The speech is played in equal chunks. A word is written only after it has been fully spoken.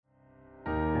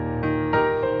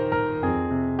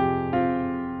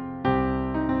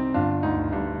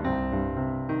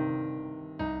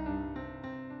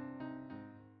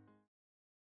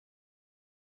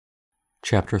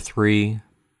Chapter 3,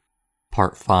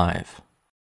 Part 5.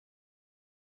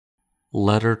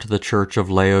 Letter to the Church of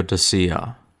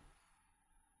Laodicea.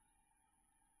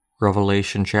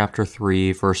 Revelation chapter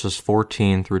 3, verses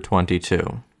 14 through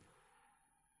 22.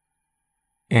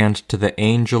 And to the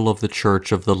angel of the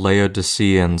church of the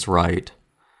Laodiceans write,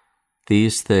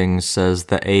 These things says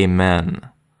the Amen,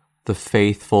 the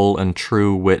faithful and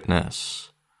true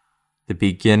witness, the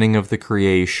beginning of the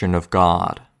creation of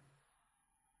God.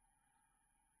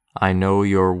 I know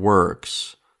your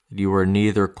works, that you are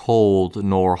neither cold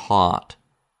nor hot.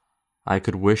 I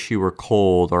could wish you were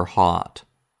cold or hot.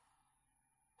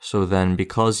 So then,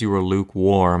 because you are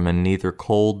lukewarm and neither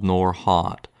cold nor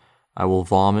hot, I will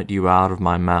vomit you out of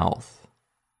my mouth.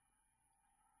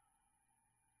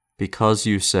 Because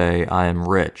you say, I am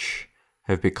rich,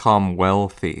 have become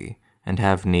wealthy, and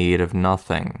have need of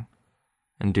nothing,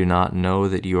 and do not know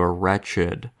that you are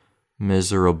wretched,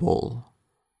 miserable,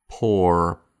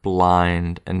 poor,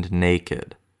 blind, and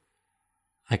naked.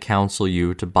 I counsel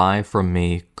you to buy from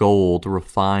me gold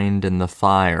refined in the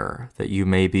fire, that you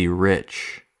may be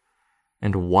rich,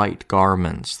 and white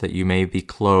garments, that you may be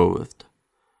clothed,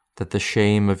 that the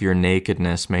shame of your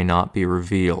nakedness may not be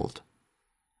revealed.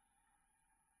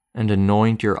 And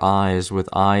anoint your eyes with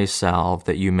eye salve,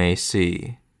 that you may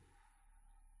see.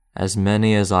 As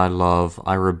many as I love,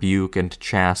 I rebuke and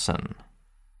chasten.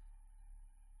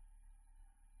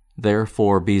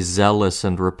 Therefore be zealous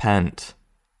and repent.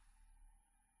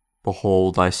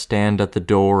 Behold, I stand at the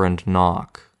door and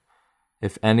knock.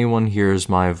 If anyone hears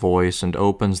my voice and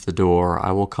opens the door,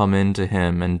 I will come in to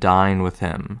him and dine with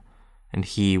him, and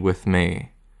he with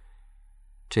me.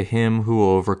 To him who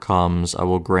overcomes I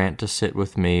will grant to sit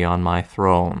with me on my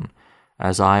throne,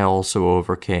 as I also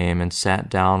overcame and sat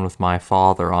down with my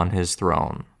Father on his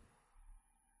throne.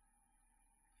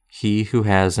 He who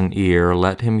has an ear,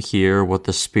 let him hear what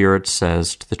the Spirit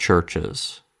says to the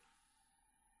churches.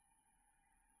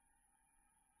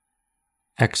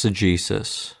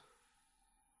 Exegesis.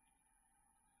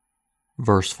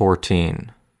 Verse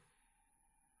 14.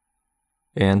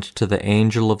 And to the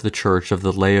angel of the church of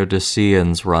the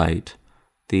Laodiceans write,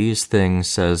 These things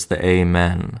says the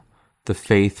Amen, the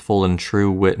faithful and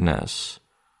true witness,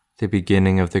 the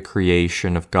beginning of the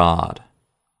creation of God.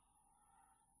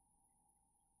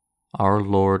 Our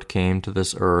Lord came to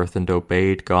this earth and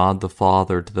obeyed God the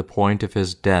Father to the point of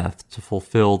his death to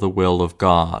fulfill the will of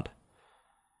God.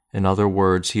 In other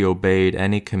words, he obeyed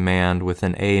any command with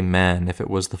an Amen if it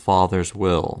was the Father's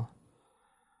will.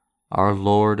 Our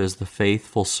Lord is the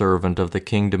faithful servant of the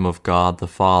kingdom of God the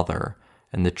Father,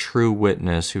 and the true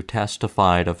witness who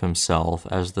testified of himself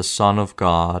as the Son of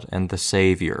God and the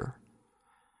Savior.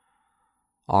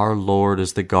 Our Lord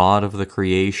is the God of the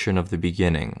creation of the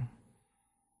beginning.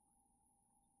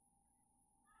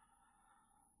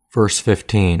 Verse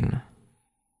 15.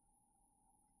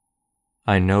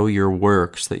 I know your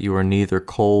works, that you are neither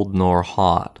cold nor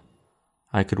hot.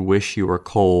 I could wish you were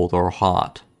cold or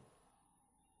hot.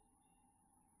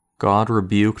 God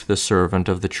rebuked the servant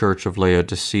of the church of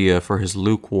Laodicea for his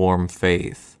lukewarm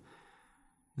faith.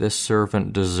 This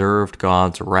servant deserved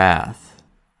God's wrath.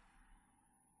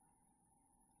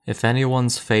 If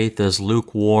anyone's faith is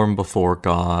lukewarm before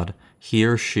God, he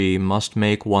or she must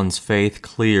make one's faith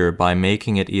clear by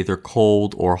making it either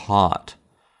cold or hot.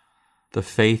 The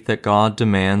faith that God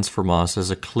demands from us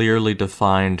is a clearly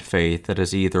defined faith that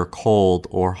is either cold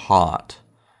or hot.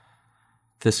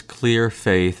 This clear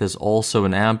faith is also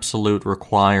an absolute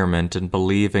requirement in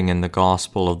believing in the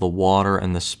gospel of the water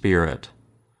and the Spirit.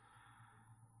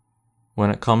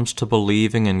 When it comes to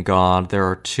believing in God, there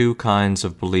are two kinds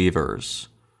of believers.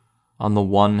 On the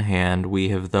one hand, we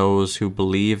have those who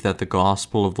believe that the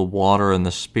gospel of the water and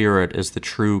the Spirit is the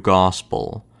true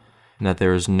gospel, and that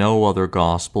there is no other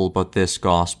gospel but this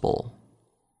gospel.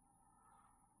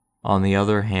 On the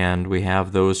other hand, we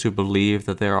have those who believe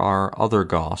that there are other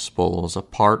gospels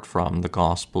apart from the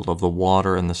gospel of the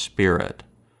water and the Spirit,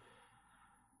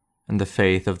 and the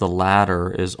faith of the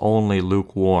latter is only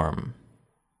lukewarm.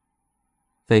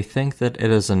 They think that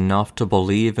it is enough to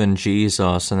believe in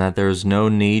Jesus and that there is no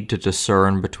need to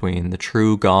discern between the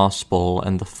true gospel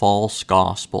and the false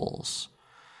gospels.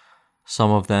 Some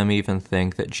of them even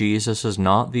think that Jesus is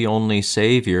not the only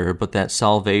Savior, but that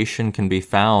salvation can be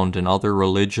found in other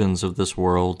religions of this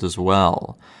world as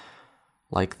well.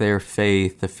 Like their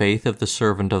faith, the faith of the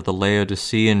servant of the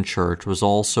Laodicean church was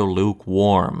also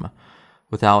lukewarm,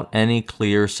 without any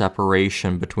clear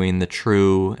separation between the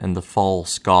true and the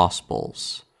false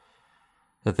gospels.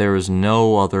 That there is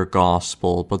no other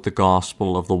gospel but the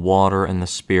gospel of the water and the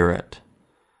Spirit.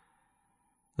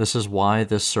 This is why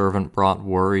this servant brought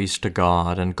worries to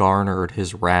God and garnered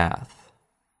his wrath.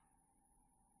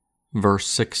 Verse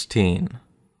 16.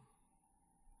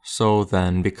 So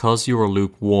then, because you are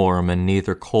lukewarm and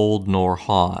neither cold nor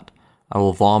hot, I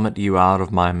will vomit you out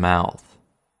of my mouth.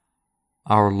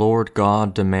 Our Lord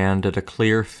God demanded a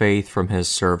clear faith from His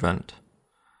servant.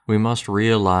 We must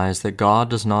realize that God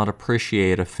does not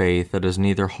appreciate a faith that is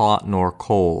neither hot nor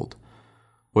cold.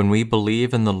 When we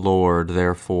believe in the Lord,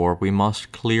 therefore, we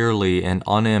must clearly and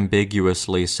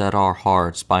unambiguously set our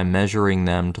hearts by measuring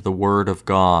them to the Word of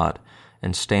God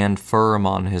and stand firm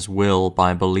on His will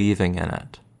by believing in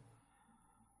it.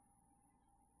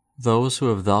 Those who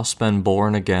have thus been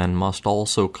born again must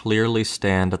also clearly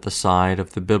stand at the side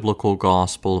of the biblical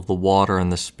gospel of the water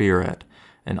and the Spirit,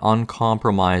 and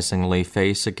uncompromisingly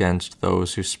face against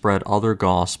those who spread other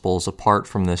gospels apart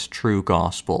from this true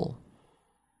gospel.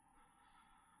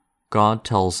 God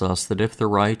tells us that if the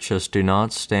righteous do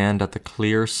not stand at the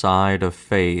clear side of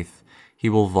faith, He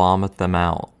will vomit them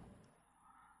out.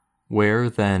 Where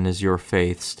then is your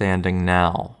faith standing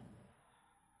now?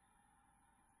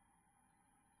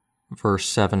 Verse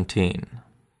 17.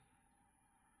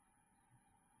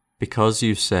 Because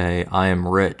you say, I am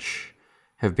rich,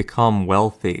 have become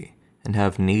wealthy, and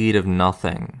have need of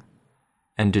nothing,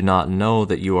 and do not know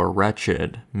that you are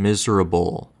wretched,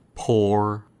 miserable,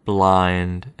 poor,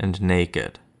 blind, and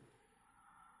naked.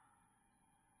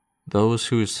 Those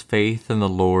whose faith in the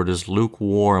Lord is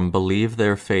lukewarm believe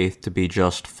their faith to be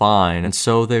just fine, and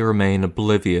so they remain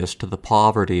oblivious to the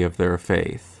poverty of their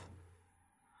faith.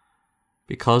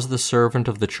 Because the servant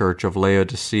of the church of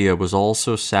Laodicea was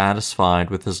also satisfied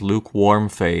with his lukewarm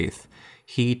faith,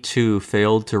 he too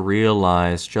failed to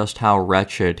realize just how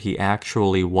wretched he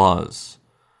actually was.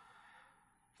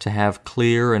 To have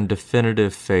clear and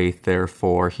definitive faith,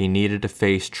 therefore, he needed to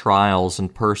face trials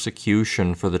and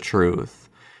persecution for the truth,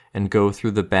 and go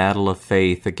through the battle of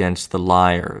faith against the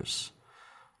liars.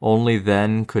 Only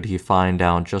then could he find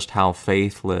out just how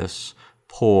faithless,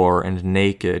 poor, and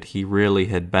naked he really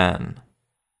had been.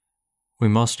 We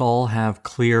must all have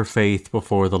clear faith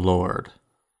before the Lord.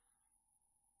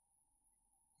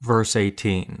 Verse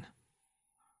 18.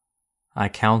 I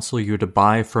counsel you to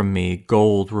buy from me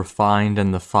gold refined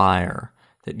in the fire,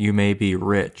 that you may be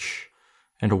rich,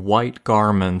 and white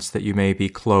garments that you may be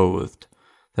clothed,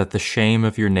 that the shame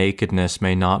of your nakedness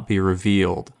may not be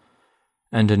revealed,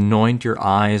 and anoint your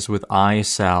eyes with eye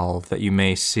salve that you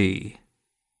may see.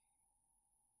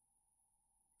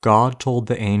 God told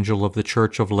the angel of the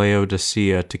church of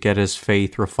Laodicea to get his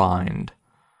faith refined.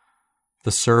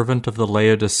 The servant of the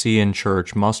Laodicean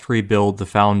church must rebuild the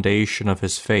foundation of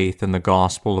his faith in the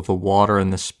gospel of the water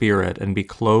and the Spirit and be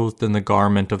clothed in the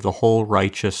garment of the whole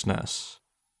righteousness.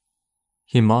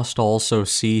 He must also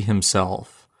see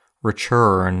himself,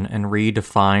 return, and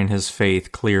redefine his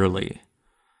faith clearly.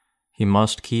 He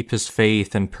must keep his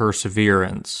faith and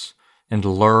perseverance, and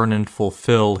learn and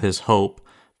fulfill his hope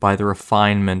by the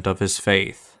refinement of his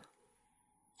faith.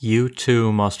 You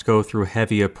too must go through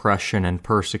heavy oppression and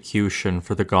persecution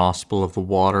for the gospel of the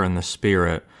water and the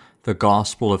Spirit, the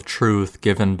gospel of truth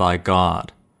given by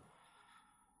God.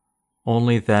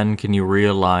 Only then can you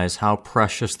realize how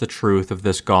precious the truth of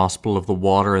this gospel of the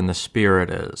water and the Spirit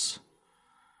is.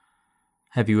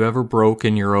 Have you ever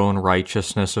broken your own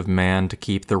righteousness of man to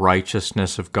keep the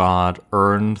righteousness of God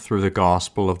earned through the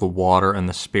gospel of the water and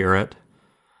the Spirit?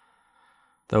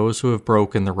 Those who have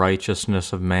broken the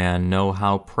righteousness of man know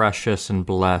how precious and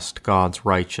blessed God's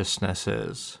righteousness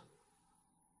is.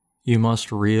 You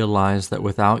must realize that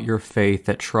without your faith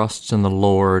that trusts in the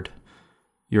Lord,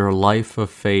 your life of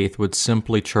faith would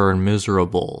simply turn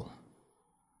miserable.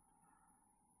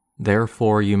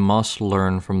 Therefore you must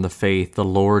learn from the faith the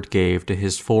Lord gave to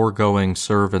his foregoing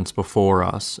servants before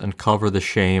us and cover the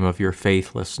shame of your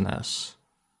faithlessness.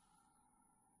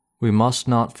 We must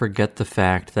not forget the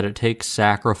fact that it takes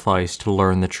sacrifice to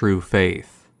learn the true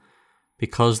faith.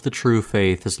 Because the true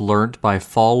faith is learnt by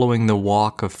following the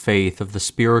walk of faith of the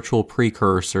spiritual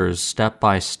precursors step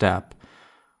by step,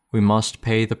 we must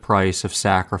pay the price of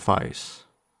sacrifice.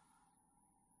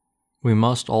 We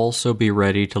must also be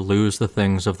ready to lose the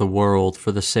things of the world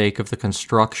for the sake of the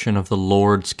construction of the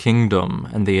Lord's kingdom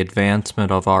and the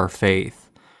advancement of our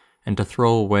faith, and to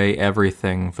throw away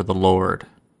everything for the Lord.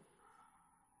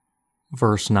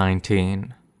 Verse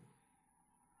 19.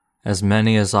 As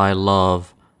many as I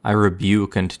love, I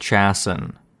rebuke and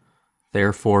chasten.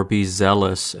 Therefore be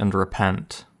zealous and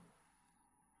repent.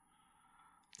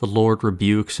 The Lord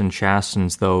rebukes and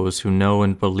chastens those who know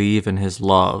and believe in his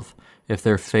love, if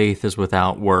their faith is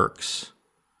without works.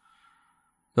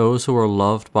 Those who are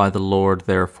loved by the Lord,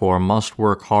 therefore, must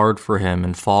work hard for him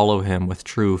and follow him with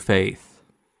true faith.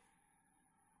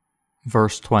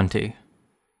 Verse 20.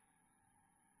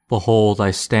 Behold,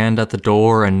 I stand at the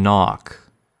door and knock.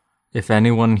 If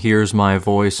anyone hears my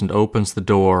voice and opens the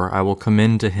door, I will come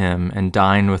in to him and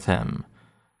dine with him,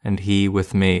 and he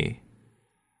with me.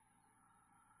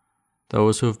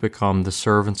 Those who have become the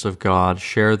servants of God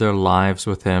share their lives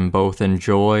with him both in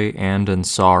joy and in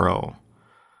sorrow.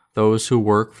 Those who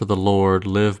work for the Lord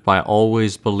live by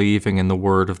always believing in the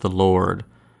word of the Lord,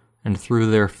 and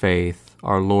through their faith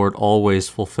our Lord always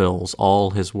fulfills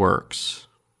all his works.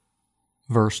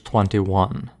 Verse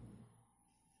 21.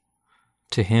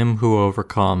 To him who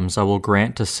overcomes I will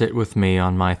grant to sit with me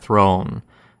on my throne,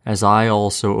 as I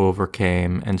also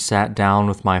overcame and sat down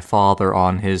with my Father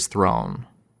on his throne.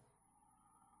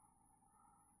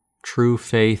 True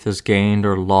faith is gained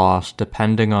or lost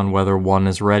depending on whether one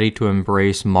is ready to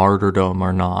embrace martyrdom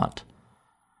or not.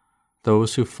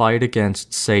 Those who fight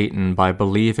against Satan by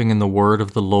believing in the word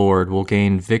of the Lord will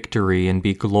gain victory and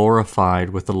be glorified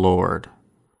with the Lord.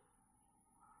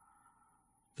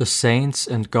 The saints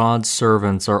and God's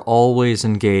servants are always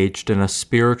engaged in a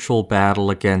spiritual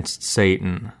battle against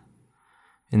Satan.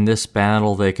 In this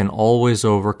battle they can always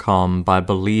overcome by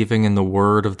believing in the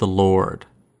word of the Lord.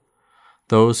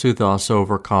 Those who thus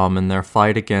overcome in their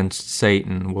fight against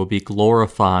Satan will be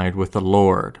glorified with the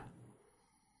Lord.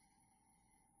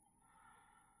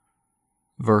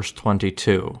 Verse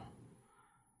 22.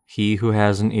 He who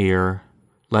has an ear,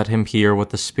 let him hear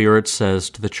what the Spirit says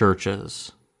to the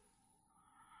churches.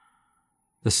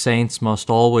 The saints must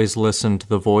always listen to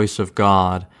the voice of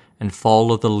God and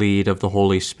follow the lead of the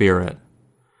Holy Spirit.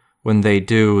 When they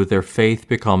do, their faith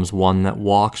becomes one that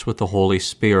walks with the Holy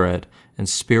Spirit, and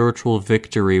spiritual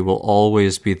victory will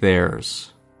always be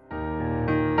theirs.